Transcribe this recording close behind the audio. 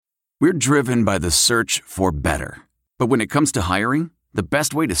We're driven by the search for better. But when it comes to hiring, the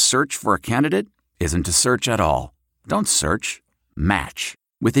best way to search for a candidate isn't to search at all. Don't search. Match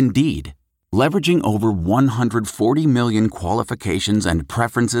with Indeed. Leveraging over 140 million qualifications and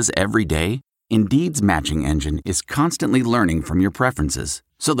preferences every day, Indeed's matching engine is constantly learning from your preferences.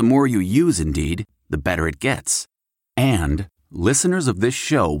 So the more you use Indeed, the better it gets. And listeners of this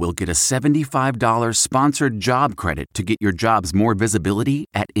show will get a $75 sponsored job credit to get your jobs more visibility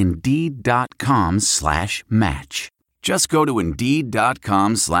at Indeed.com/match. Just go to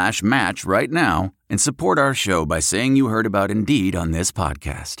Indeed.com/match right now and support our show by saying you heard about Indeed on this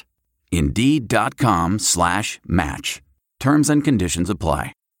podcast. Indeed.com/match. Terms and conditions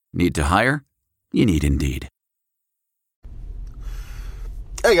apply. Need to hire? You need Indeed.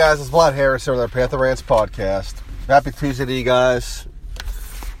 Hey guys, it's Vlad Harris here on the Panther Rants podcast. Happy Tuesday to you guys.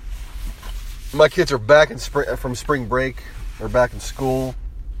 My kids are back from spring break. They're back in school.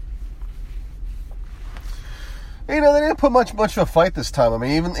 You know, they didn't put much of a fight this time. I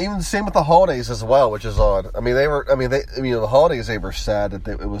mean, even the same with the holidays as well, which is odd. I mean, the holidays, they were sad that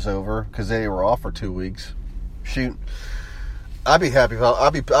it was over because they were off for 2 weeks. Shoot, I'd be happy.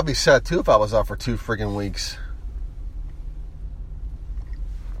 I'd be sad too if I was off for 2 friggin' weeks.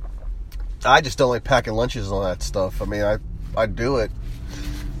 I just don't like packing lunches and all that stuff. I mean, I do it.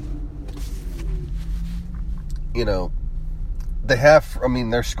 You know,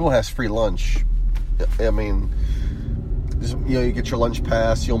 their school has free lunch. I mean, you know, you get your lunch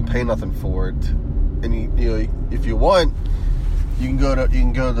pass, you don't pay nothing for it, and you know, if you want, you can go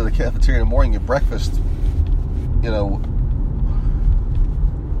to the cafeteria in the morning and get breakfast. You know,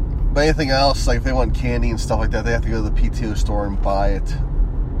 but anything else, like if they want candy and stuff like that, they have to go to the PTO store and buy it.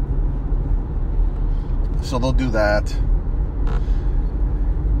 So they'll do that.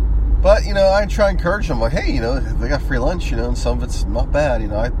 But, you know, I try to encourage them, like, hey, you know, they got free lunch, you know, and some of it's not bad, you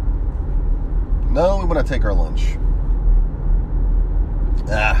know. No, we want to take our lunch.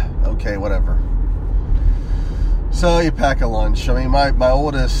 Okay, whatever. So you pack a lunch. I mean, my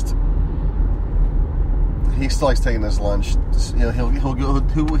oldest, he still likes taking his lunch. You know, he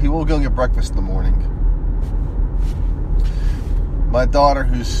will go and get breakfast in the morning. My daughter,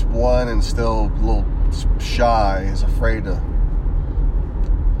 who's 1 and still a little shy, is afraid to,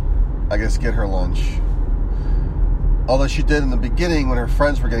 I guess, get her lunch. Although she did in the beginning when her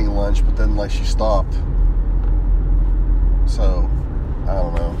friends were getting lunch, but then, like, she stopped. So, I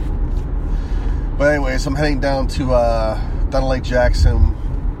don't know. But anyways, I'm heading down to Lake Jackson.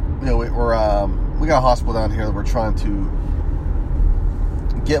 You know, we got a hospital down here that we're trying to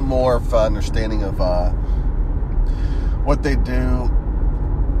get more of an understanding of what they do.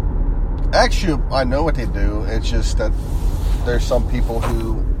 Actually, I know what they do. It's just that there's some people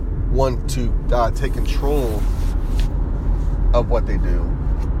who want to take control of what they do.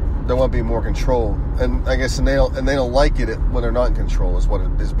 They want to be more control, and I guess they don't like it when they're not in control. Is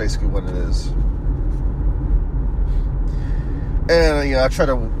basically what it is. And you know, I try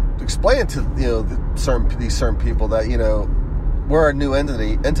to explain it to these certain people that, you know, we're a new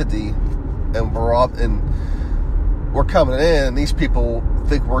entity, and we're coming in, and these people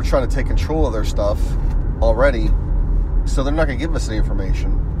think we're trying to take control of their stuff already, so they're not going to give us any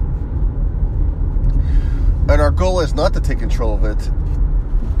information. And our goal is not to take control of it.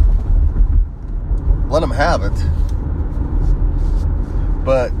 Let them have it.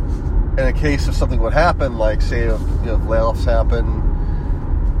 But in a case of something would happen, like say if layoffs happen,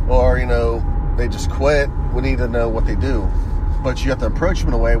 or they just quit, we need to know what they do. But you have to approach them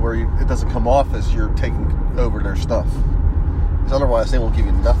in a way where it doesn't come off as you're taking over their stuff. Because otherwise they won't give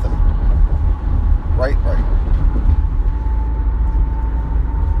you nothing. Right.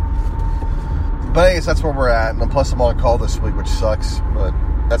 But anyways, that's where we're at. And plus I'm on call this week, which sucks. But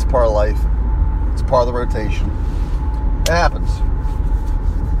that's part of life. It's part of the rotation. It happens.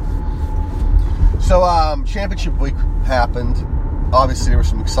 So, championship week happened. Obviously, there were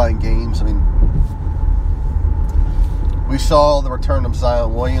some exciting games. I mean, we saw the return of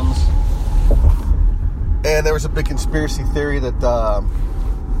Zion Williams. And there was a big conspiracy theory that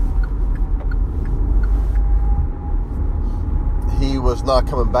he was not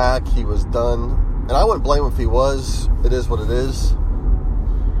coming back. He was done. And I wouldn't blame him if he was. It is what it is.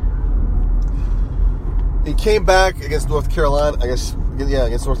 He came back against North Carolina. I guess,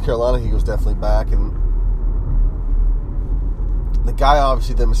 against North Carolina, he was definitely back. And the guy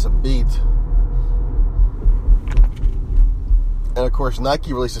obviously didn't miss a beat. And of course,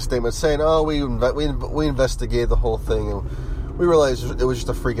 Nike released a statement saying, "Oh, we investigated the whole thing, and we realized it was just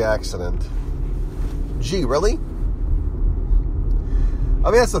a freak accident." Gee, really?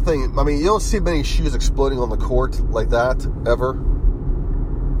 I mean, that's the thing. I mean, you don't see many shoes exploding on the court like that ever.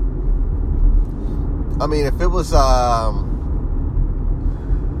 I mean, if it was,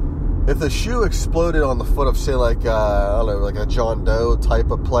 if the shoe exploded on the foot of, say, like, I don't know, like a John Doe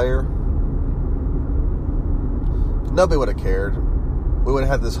type of player, nobody would have cared. We would have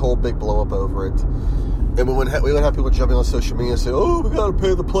had this whole big blow up over it. And we would have people jumping on social media and say, oh, we got to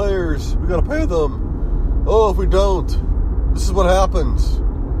pay the players. We got to pay them. Oh, if we don't, this is what happens.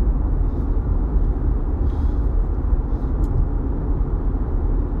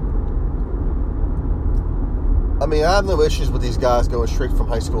 I mean, I have no issues with these guys going straight from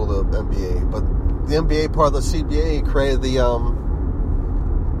high school to NBA, but the NBA part of the CBA created the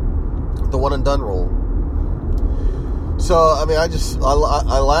one and done rule. So, I mean, I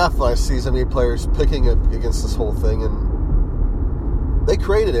laugh when I see some NBA players picking against this whole thing, and they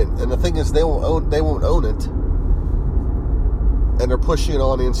created it. And the thing is, they won't own it, and they're pushing it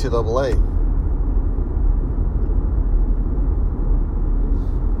on the NCAA.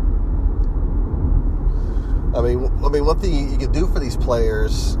 I mean, one thing you can do for these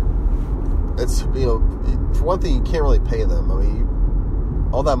players, it's, you know, for one thing, you can't really pay them. I mean,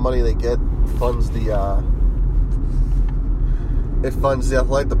 all that money they get funds the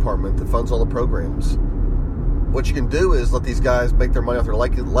athletic department. It funds all the programs. What you can do is let these guys make their money off their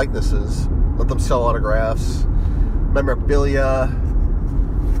likenesses. Let them sell autographs, memorabilia.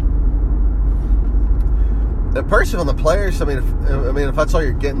 And personally, on the players, I mean, if that's all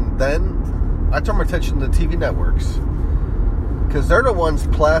you're getting, then I turn my attention to the TV networks, because they're the ones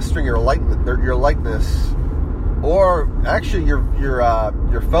plastering your likeness, or actually your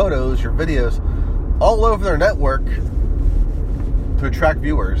photos, your videos, all over their network to attract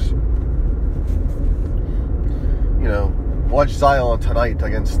viewers. You know, watch Zion tonight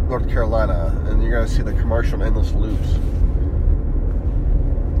against North Carolina, and you're going to see the commercial in endless loops.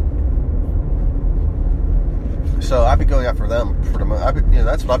 So I'd be going after them for the most.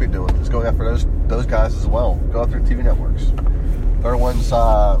 That's what I'd be doing, is going after those guys as well. Go after TV networks. They're the ones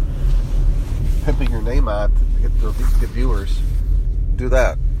pimping your name out to get viewers. Do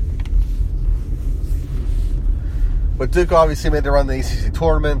that. But Duke obviously made to run the ACC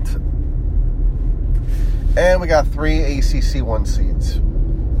tournament, and we got 3 ACC 1 seeds.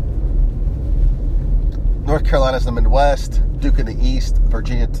 North Carolina's in the Midwest, Duke in the East,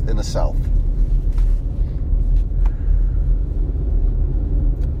 Virginia in the South.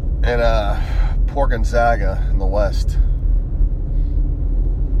 And poor Gonzaga in the West.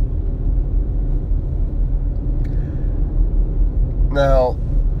 Now,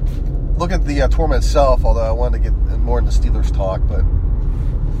 look at the tournament itself, although I wanted to get more into Steelers talk, but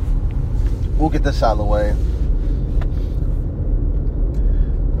we'll get this out of the way.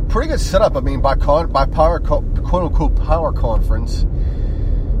 Pretty good setup. I mean, by power, quote-unquote power conference,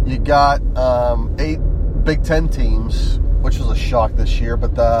 you got 8 Big Ten teams, which was a shock this year,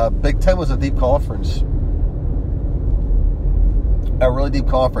 but the Big Ten was a deep conference. A really deep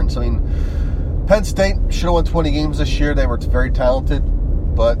conference. I mean, Penn State should have won 20 games this year. They were very talented,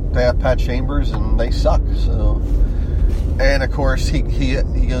 but they have Pat Chambers, and they suck. So, and of course, he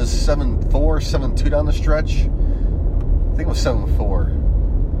goes 7-4, 7-2 down the stretch. I think it was 7-4.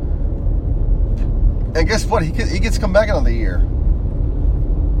 And guess what? He gets to come back another year.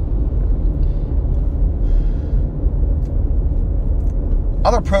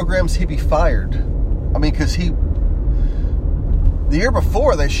 Other programs, he'd be fired. I mean, because the year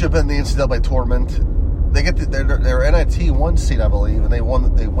before, they should have been in the NCAA tournament. They get their NIT 1 seed, I believe, and they win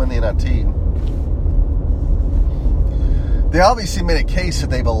the NIT. They obviously made a case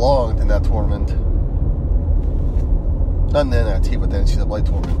that they belonged in that tournament. Not in the NIT, but the NCAA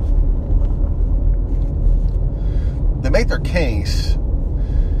tournament. They make their case.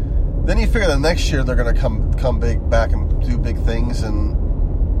 Then you figure the next year they're going to come back and do big things, and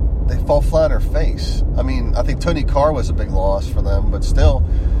they fall flat on their face. I mean, I think Tony Carr was a big loss for them, but still,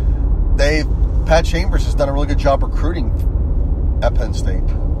 Pat Chambers has done a really good job recruiting at Penn State.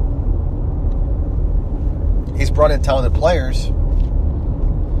 He's brought in talented players.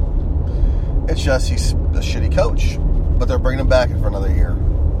 It's just he's a shitty coach, but they're bringing him back for another year.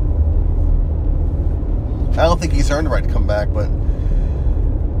 I don't think he's earned the right to come back, but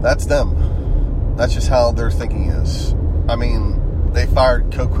that's them. That's just how their thinking is. I mean, they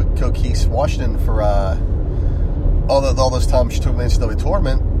fired Keith Washington for all those times she took the NCAA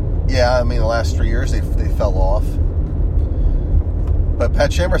tournament. Yeah, I mean, the last 3 years they fell off. But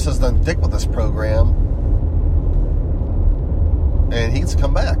Pat Chambers has done dick with this program, and he gets to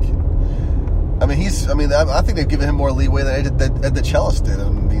come back. I mean, I think they've given him more leeway than Ed DeChellis did. I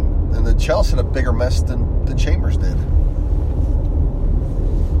mean, and the DeChellis had a bigger mess than Chambers did.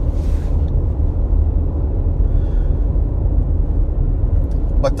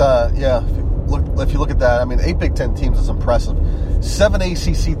 But, yeah, if you look at that, I mean, 8 Big Ten teams is impressive. 7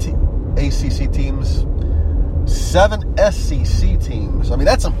 ACC teams, 7 SEC teams. I mean,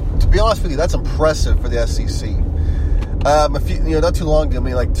 to be honest with you, that's impressive for the SEC. Not too long ago, I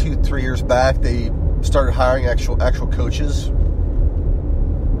mean, like 2-3 years back, they started hiring actual coaches,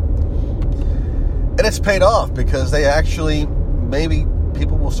 and it's paid off because they actually, maybe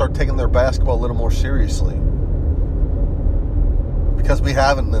people will start taking their basketball a little more seriously, because we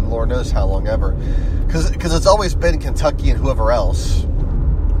haven't in Lord knows how long ever, because it's always been Kentucky and whoever else.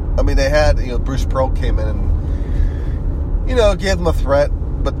 I mean, they had, Bruce Pearl came in and, gave them a threat,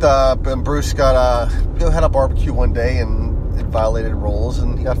 but and Bruce got had a barbecue one day and it violated rules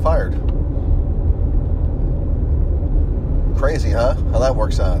and he got fired. Crazy, huh? How that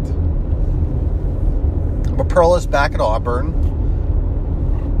works out. But Pearl is back at Auburn,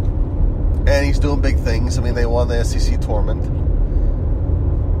 and he's doing big things. I mean, they won the SEC tournament.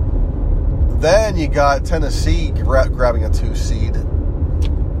 Then you got Tennessee grabbing a 2 seed.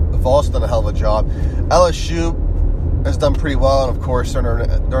 They've also done a hell of a job. LSU has done pretty well, and of course they're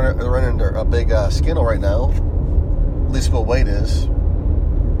under a big scandal right now. At least Will Wade is.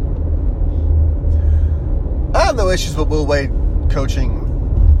 I have no issues with Will Wade coaching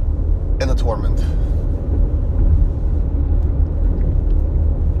in the tournament.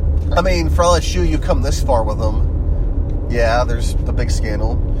 I mean, for LSU, you come this far with them. Yeah, there's the big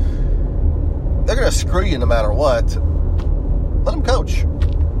scandal. They're going to screw you no matter what. Let them coach.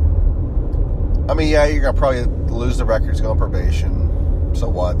 I mean, yeah, you're going to probably lose the records, go on probation. So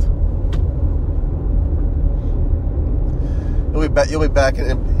what? You'll be back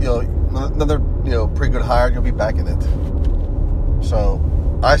in, another, pretty good hire. You'll be back in it. So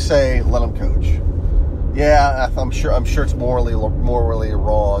I say let him coach. Yeah, I'm sure it's morally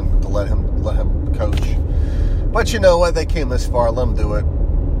wrong to let him coach. But you know what? They came this far. Let them do it.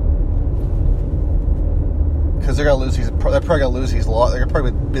 Because they're gonna lose. They're probably gonna lose these laws. They're gonna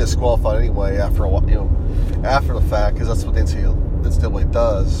probably be disqualified anyway after a while. After the fact, because that's what the NCAA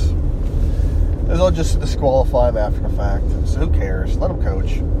does. They'll just disqualify him after the fact. So who cares? Let him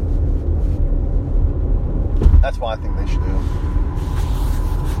coach. That's what I think they should do.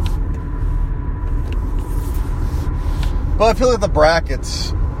 But if you look at the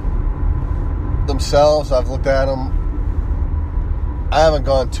brackets themselves, I've looked at them. I haven't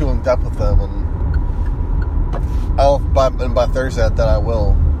gone too in depth with them, and by Thursday that I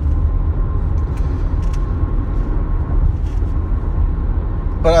will.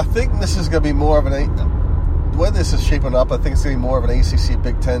 But I think this is going to be more of the way this is shaping up. I think it's going to be more of an ACC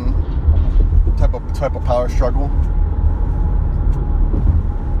Big Ten type of power struggle.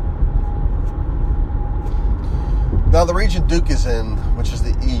 Now the region Duke is in, which is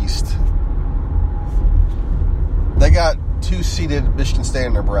the East, they got 2-seeded Michigan State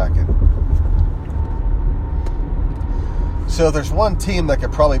in their bracket. So if there's one team that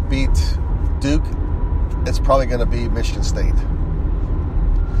could probably beat Duke, it's probably going to be Michigan State.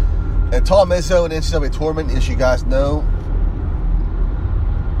 And Tom Izzo in the NCAA tournament, as you guys know,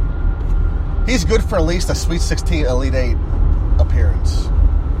 he's good for at least a Sweet 16, Elite 8 appearance.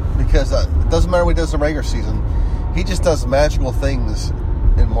 Because it doesn't matter what he does in the regular season. He just does magical things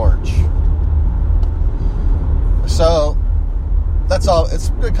in March. So, that's all. It's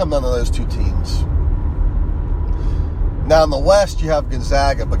going to come down to those two teams. Now, in the West, you have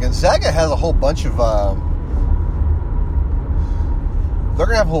Gonzaga. But Gonzaga has a whole bunch of... they're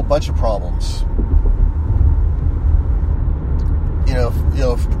going to have a whole bunch of problems. They'll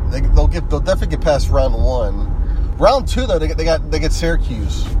definitely get past round 1. Round 2, though, they get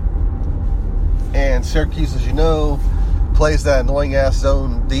Syracuse. And Syracuse, as you know, plays that annoying-ass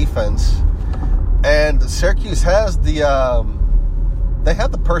zone defense. And Syracuse has they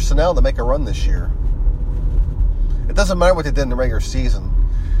have the personnel to make a run this year. It doesn't matter what they did in the regular season.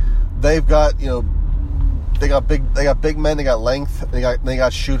 They've got, they got big men, they got length, they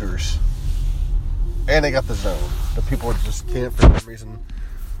got shooters. And they got the zone that people just can't, for some reason,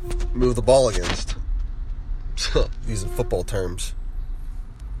 move the ball against. Using football terms.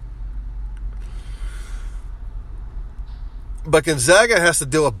 But Gonzaga has to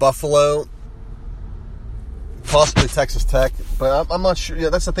deal with Buffalo, possibly Texas Tech, but I'm not sure. Yeah,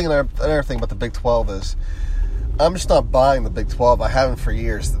 that's the thing. Another thing about the Big 12 is I'm just not buying the Big 12. I haven't for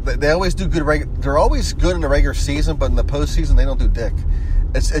years. They always do good. They're always good in the regular season, but in the postseason they don't do dick.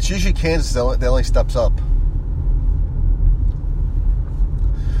 It's usually Kansas that only steps up,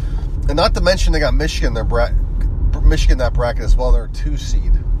 and not to mention they got Michigan. Michigan that bracket as well. They're a 2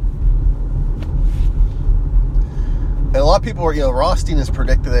 seed. And a lot of people are, Rothstein has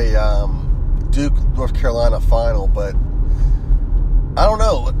predicted a Duke North Carolina final, but I don't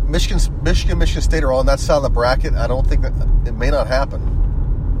know. Michigan State are on that side of the bracket, I don't think that it may not happen.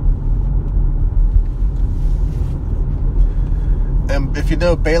 And if you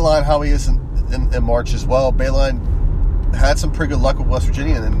know Beilein, how he is in March as well, Beilein had some pretty good luck with West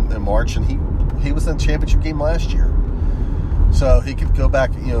Virginia in March, and he was in the championship game last year, so he could go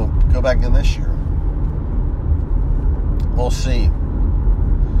back in this year. We'll see.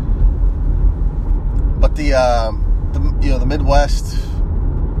 But the Midwest,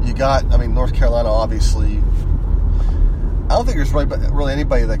 you got, North Carolina, obviously. I don't think there's really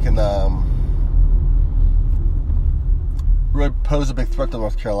anybody that can really pose a big threat to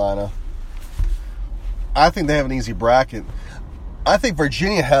North Carolina. I think they have an easy bracket. I think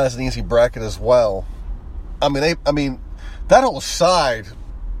Virginia has an easy bracket as well. That whole side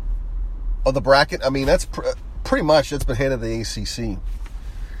of the bracket, that's pretty much, it's been handed to the ACC.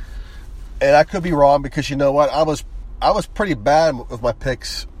 And I could be wrong, because you know what? I was pretty bad with my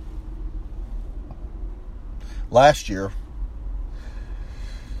picks last year.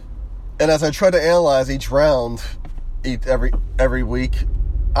 And as I tried to analyze each round, every week,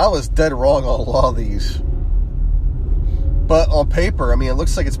 I was dead wrong on a lot of these. But on paper, it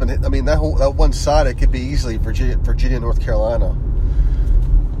looks like it's been, that one side, it could be easily Virginia, North Carolina.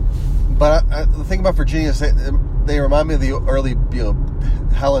 But the thing about Virginia is they remind me of the early,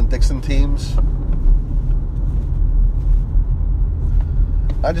 Helen Dixon teams.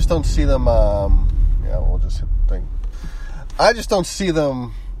 I just don't see them, we'll just hit the thing. I just don't see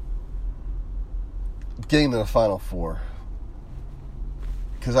them getting to the Final Four.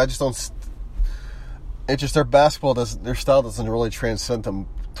 Because I just don't, it's just their their style doesn't really transcend them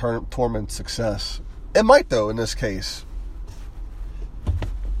tournament success. It might, though, in this case.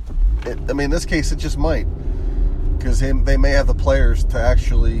 In this case, it just might. Because they may have the players to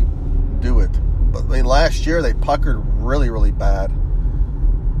actually do it. But, last year they puckered really, really bad.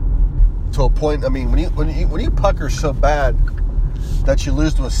 To a point, when you pucker so bad that you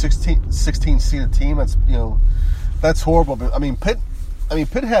lose to a 16 seeded team, that's horrible. But,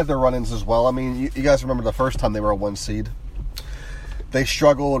 Pitt had their run-ins as well. You guys remember the first time they were a 1 seed. They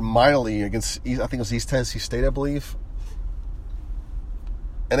struggled mightily against, I think it was East Tennessee State, I believe.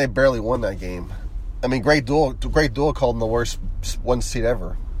 And they barely won that game. Great Duel called them the worst 1 seed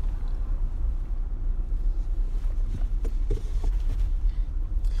ever.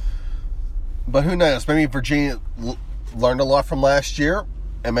 But who knows? Maybe Virginia learned a lot from last year,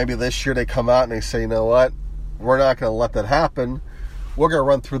 and maybe this year they come out and they say, you know what? We're not going to let that happen. We're going to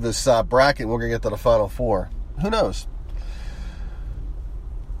run through this bracket, and we're going to get to the Final Four. Who knows?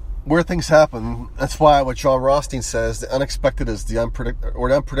 Where things happen, that's why what John Rothstein says, the unexpected is the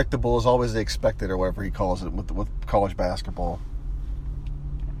unpredictable is always the expected, or whatever he calls it with college basketball.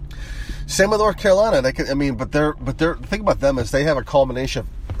 Same with North Carolina. They can, but the thing about them is they have a culmination of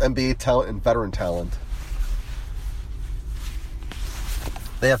NBA talent and veteran talent.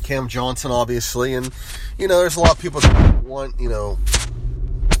 They have Cam Johnson, obviously, and there's a lot of people that want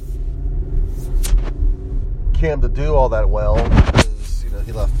Cam to do all that well.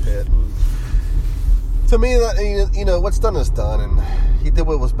 He left Pitt. And to me, that what's done is done, and he did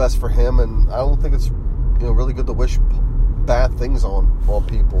what was best for him. And I don't think it's really good to wish bad things on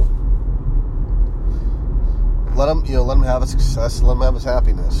people. Let him have his success, and let him have his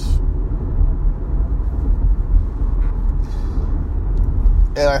happiness.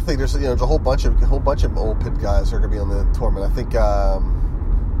 And I think there's a whole bunch of old Pitt guys that are going to be on the tournament. I think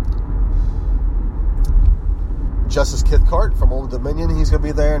Justice Kithcart from Old Dominion, he's going to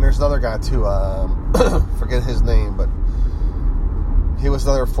be there. And there's another guy, too. Forget his name, but he was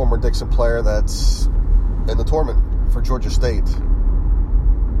another former Dixon player that's in the tournament for Georgia State.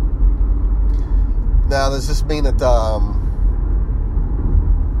 Now, does this mean that...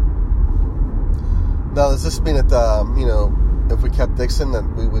 if we kept Dixon, that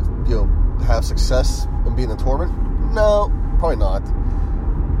we would, have success and be in the tournament? No, probably not.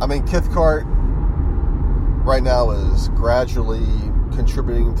 Kithcart right now is gradually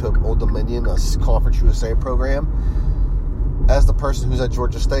contributing to Old Dominion, a Conference USA program, as the person who's at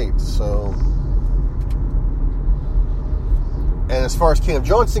Georgia State. So, and as far as Cam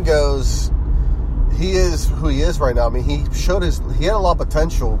Johnson goes, he is who he is right now. He had a lot of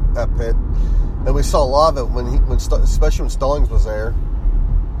potential at Pitt, and we saw a lot of it especially when Stallings was there.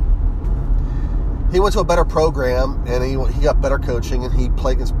 He went to a better program, and he got better coaching, and he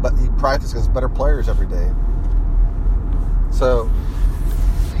practiced against better players every day. So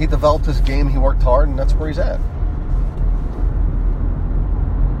he developed his game. He worked hard, and that's where he's at.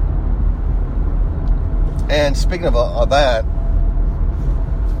 And speaking of that,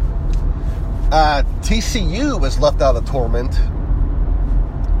 TCU was left out of the tournament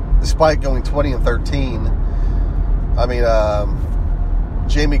despite going 20-13. I mean,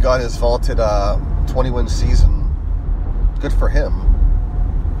 Jamie got his vaulted 20-win season. Good for him.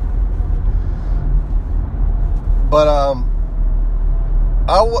 But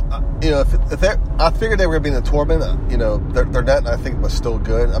I figured they were going to be in the tournament. Their net, I think, was still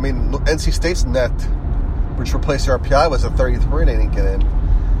good. I mean, NC State's net, which replaced the RPI, was a 33, and they didn't get in.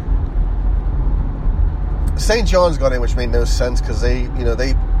 St. John's got in, which made no sense because they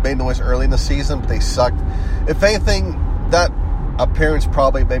made noise early in the season, but they sucked. If anything, that appearance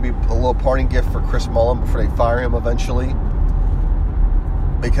probably maybe a little parting gift for Chris Mullen before they fire him eventually,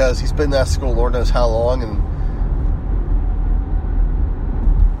 because he's been in that school Lord knows how long, and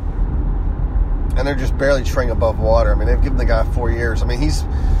they're just barely treading above water. I mean, they've given the guy 4 years. I mean, he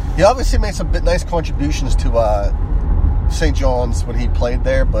obviously made some nice contributions to St. John's when he played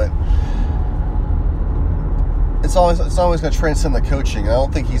there, but it's always going to transcend the coaching. I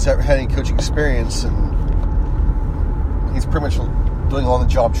don't think he's ever had any coaching experience, and he's pretty much doing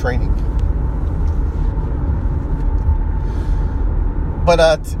on-the-job training. But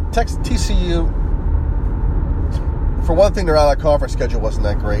TCU, for one thing, their out-of-conference schedule wasn't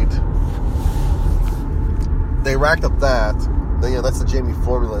that great. They racked up that. That's the Jamie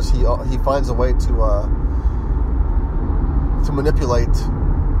formulas. He finds a way to manipulate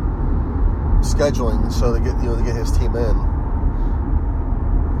scheduling so they get his team in.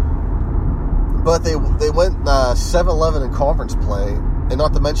 But they went 7-11 in conference play, and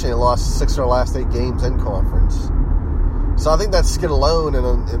not to mention they lost 6 of their last 8 games in conference. So I think that skid alone,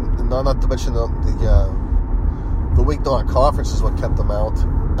 and not to mention the weak non-conference is what kept them out.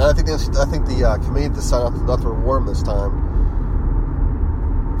 And I think the committee decided not to reward them this time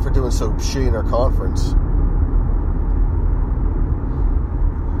for doing so shitty in their conference.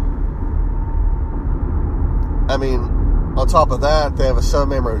 I mean, on top of that, they have a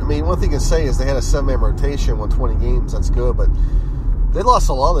 7-man rotation. I mean, one thing you can say is they had a 7-man rotation, won 20 games. That's good, but they lost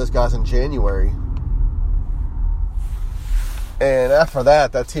a lot of those guys in January. And after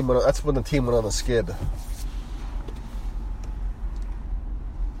that, that's when the team went on the skid.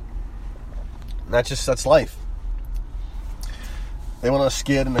 That's life. They went on a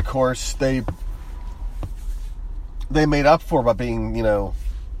skid, and of course they made up for it by being,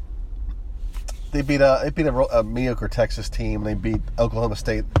 they beat a mediocre Texas team. They beat Oklahoma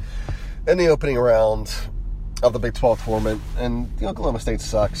State in the opening round of the Big 12 tournament, and Oklahoma State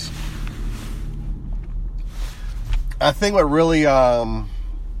sucks. I think what really,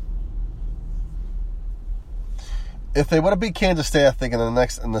 if they would have beat Kansas State, I think in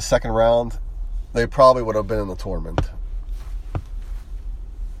the second round, they probably would have been in the tournament.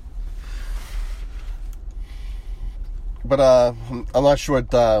 But I'm not sure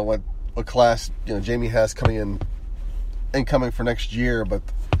what class Jamie has incoming for next year, but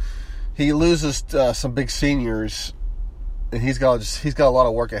he loses some big seniors, and he's got a lot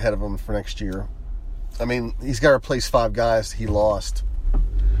of work ahead of him for next year. I mean, he's got to replace 5 guys he lost.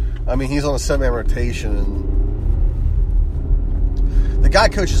 I mean, he's on a 7-man rotation, and the guy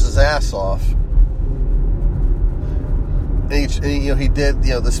coaches his ass off. And he did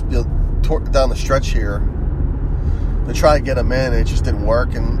this down the stretch here to try to get him in. It just didn't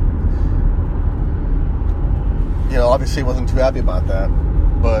work, and obviously he wasn't too happy about that.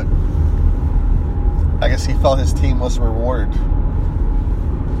 But I guess he felt his team wasn't rewarded,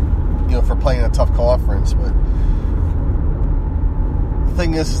 for playing a tough conference. But the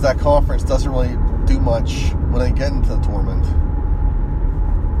thing is that conference doesn't really do much when they get into the tournament.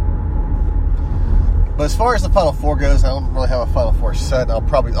 But as far as the Final Four goes, I don't really have a Final Four set. I'll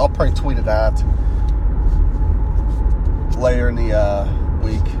probably tweet it out later in the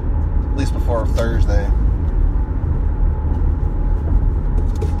week, at least before Thursday.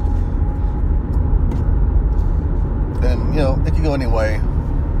 And it can go anyway.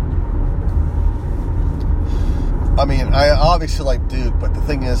 I mean, I obviously like Duke, but the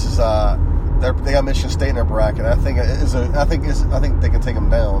thing is they got Michigan State in their bracket. I think they can take them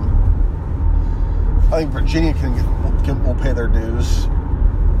down. I think Virginia will pay their dues.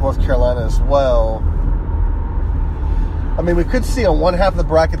 North Carolina as well. I mean, we could see on one half of the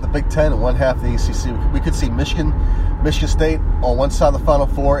bracket the Big Ten and one half the ACC. We could see Michigan State on one side of the Final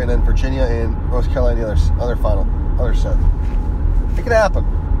Four, and then Virginia and North Carolina the other set. It could happen.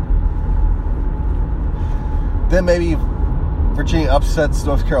 Then maybe Virginia upsets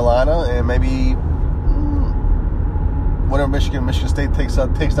North Carolina, and maybe whenever Michigan State takes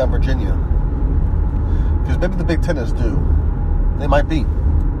down Virginia. Because maybe the Big Ten is due. They might be.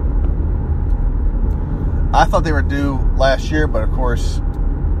 I thought they were due last year, but of course,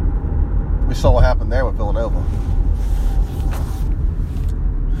 we saw what happened there with Villanova.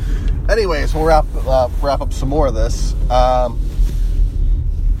 anyways, we'll wrap up some more of this.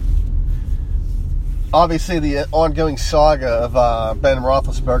 Obviously, the ongoing saga of Ben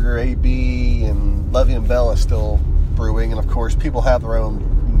Roethlisberger, AB, and Le'Veon Bell is still brewing, and of course, people have their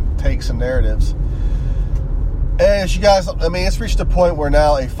own takes and narratives. And as you guys, I mean, it's reached a point where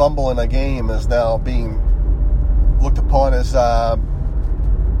now a fumble in a game is now being looked upon as, according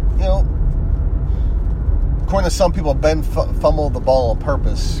to some people, Ben fumbled the ball on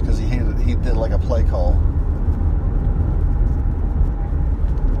purpose because he didn't like a play call.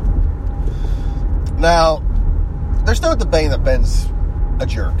 Now, there's no debating that Ben's a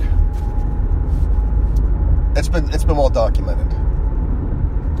jerk. It's been well documented.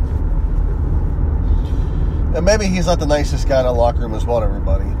 And maybe he's not the nicest guy in the locker room as well to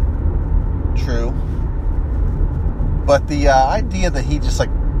everybody. True. But the idea that he just like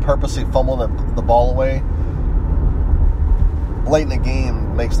purposely fumbled the ball away late in the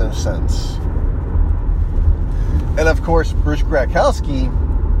game makes no sense. And of course, Bruce Gradkowski,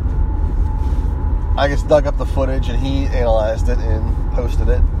 I guess, dug up the footage and he analyzed it and posted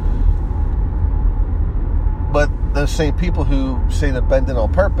it. But those same people who say that Ben did it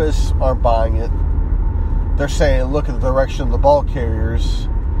on purpose aren't buying it. They're saying, look at the direction of the ball carriers.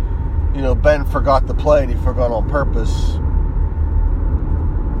 Ben forgot the play and he forgot on purpose.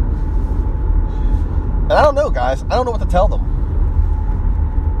 And I don't know, guys. I don't know what to tell them.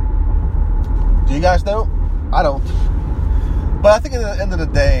 Do you guys know? I don't. But I think at the end of the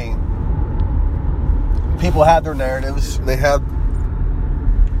day, people have their narratives. They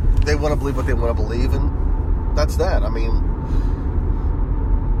want to believe what they want to believe, and that's that. I mean,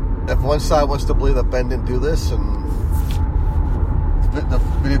 if one side wants to believe that Ben didn't do this, and the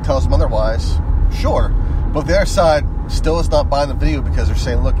video tells them otherwise, sure. But the other side still is not buying the video because they're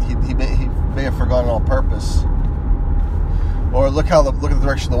saying, look, he may have forgotten on purpose. Or look at the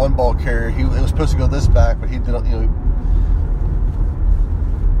direction of the one ball carrier. It was supposed to go this back, but he didn't.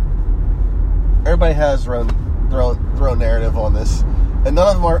 Everybody has their own narrative on this, and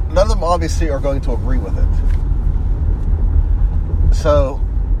none of them obviously are going to agree with it. So,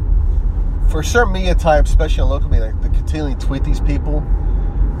 for certain media types, especially local media, that continually tweet these people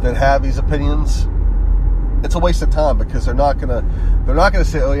that have these opinions, it's a waste of time because they're not gonna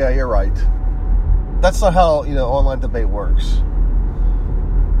say, "Oh yeah, you're right." That's not how online debate works.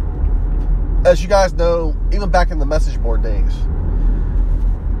 As you guys know, even back in the message board days,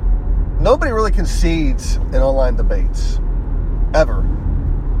 nobody really concedes in online debates, ever.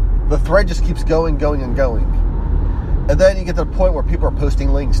 The thread just keeps going, and going. And then you get to the point where people are posting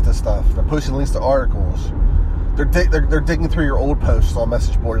links to stuff. They're posting links to articles. They're digging through your old posts on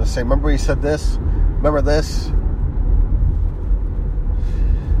message boards and saying, remember you said this? Remember this?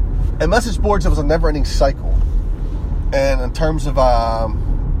 And message boards, it was a never-ending cycle. And in terms of,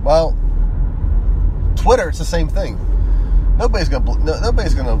 Twitter, it's the same thing. Nobody's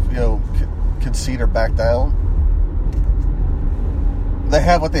gonna concede or back down. They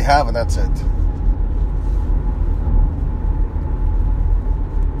have what they have, and that's it.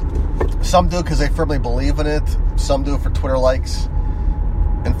 Some do it because they firmly believe in it. Some do it for Twitter likes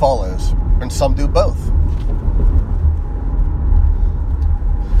and follows, and some do both.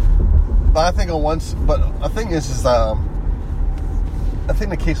 But I think the thing is I think in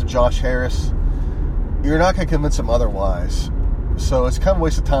the case of Josh Harris, you're not going to convince him otherwise. So it's kind of a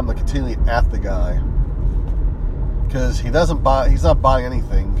waste of time to continually at the guy. Because he's not buying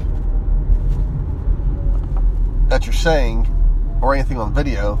anything that you're saying or anything on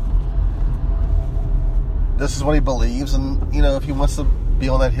video. This is what he believes, and if he wants to be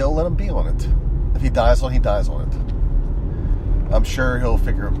on that hill, let him be on it. If he dies on it, he dies on it. I'm sure he'll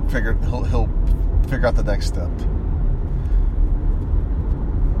figure out the next step.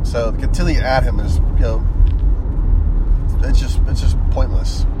 So continually at him is it's just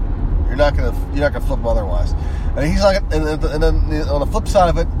pointless. You're not gonna flip him otherwise, and he's not. And then on the flip side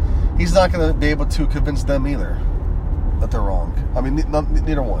of it, he's not gonna be able to convince them either that they're wrong. I mean,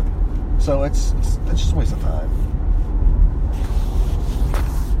 neither one. So it's just a waste of time.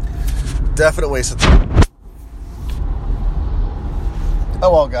 Definite waste of time.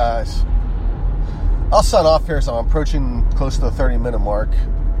 Oh well, guys. I'll sign off here, so I'm approaching close to the 30-minute mark.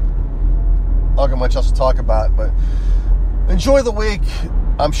 I don't got much else to talk about, but enjoy the week.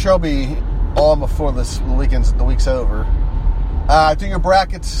 I'm sure I'll be on before the week's over. Do your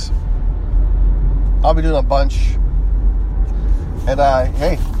brackets. I'll be doing a bunch. And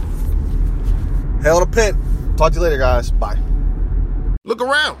hey, hail to Pitt. Talk to you later, guys. Bye. Look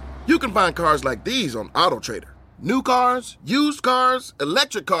around. You can find cars like these on AutoTrader. New cars, used cars,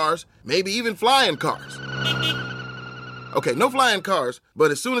 electric cars, maybe even flying cars. Okay, no flying cars,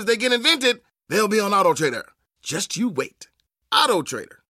 but as soon as they get invented, they'll be on AutoTrader. Just you wait. AutoTrader.